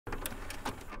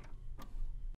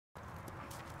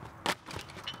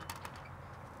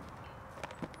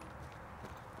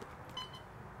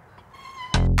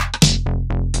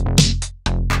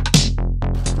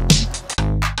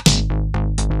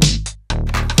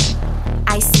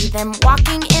them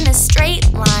walking in a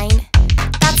straight line.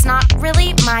 That's not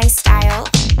really my style.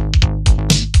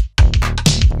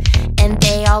 And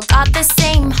they all got the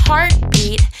same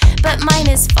heartbeat, but mine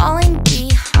is falling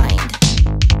behind.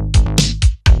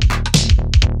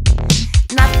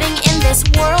 Nothing in this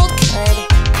world could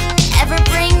ever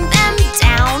bring them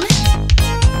down.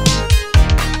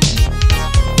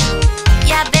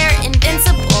 Yeah, they're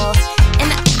invincible,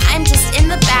 and I'm just in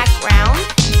the background.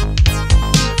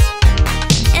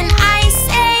 And I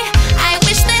say, I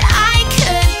wish that I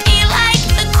could be like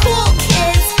the cool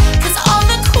kids, 'cause all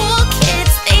the cool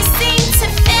kids, they seem to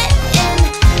fit in.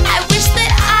 I wish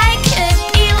that I could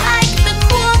be like the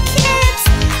cool kids,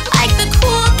 like the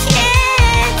cool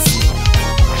kids.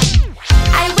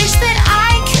 I wish that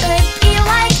I could be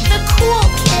like the cool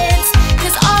kids,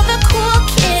 'cause all the cool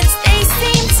kids, they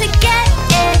seem to get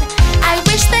it. I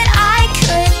wish that I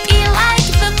could be like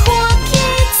the cool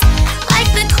kids, like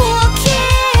the cool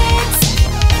kids.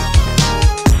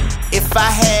 If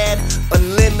I had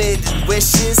unlimited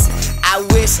wishes, I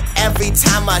wish every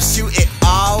time I shoot it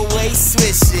always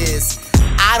swishes.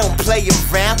 I don't play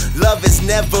around, love is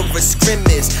never a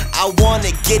scrimmage. I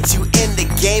wanna get you in the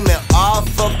game and off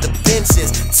of the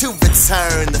benches. To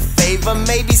return the favor,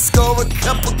 maybe score a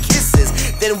couple kisses.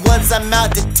 Then once I'm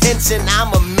out detention,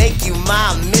 I'ma make you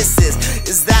my missus.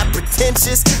 Is that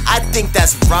pretentious? I think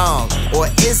that's wrong. Or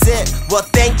is it? Well,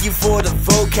 thank you for the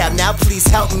vocab. Now please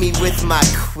help me with my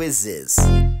quizzes.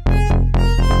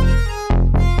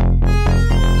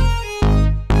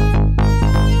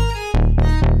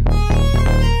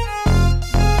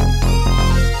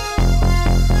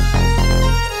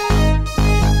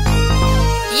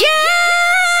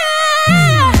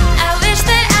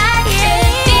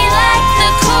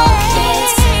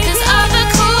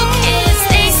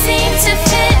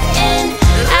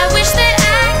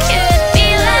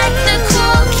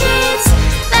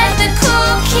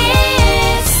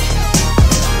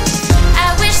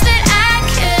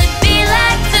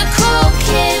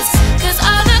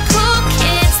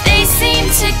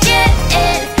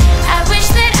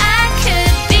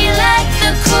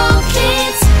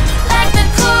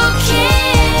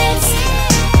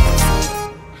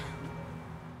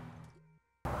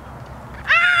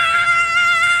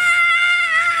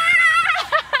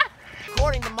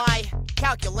 According to my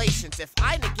calculations, if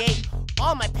I negate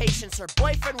all my patients, her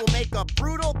boyfriend will make a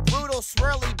brutal,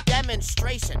 swirly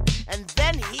demonstration. And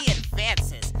then he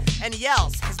advances and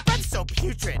yells, his breath's so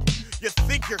putrid. You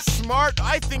think you're smart?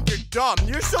 I think you're dumb.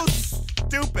 You're so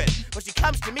stupid. But she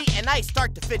comes to me and I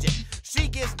start to fidget. She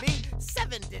gives me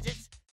 7 digits.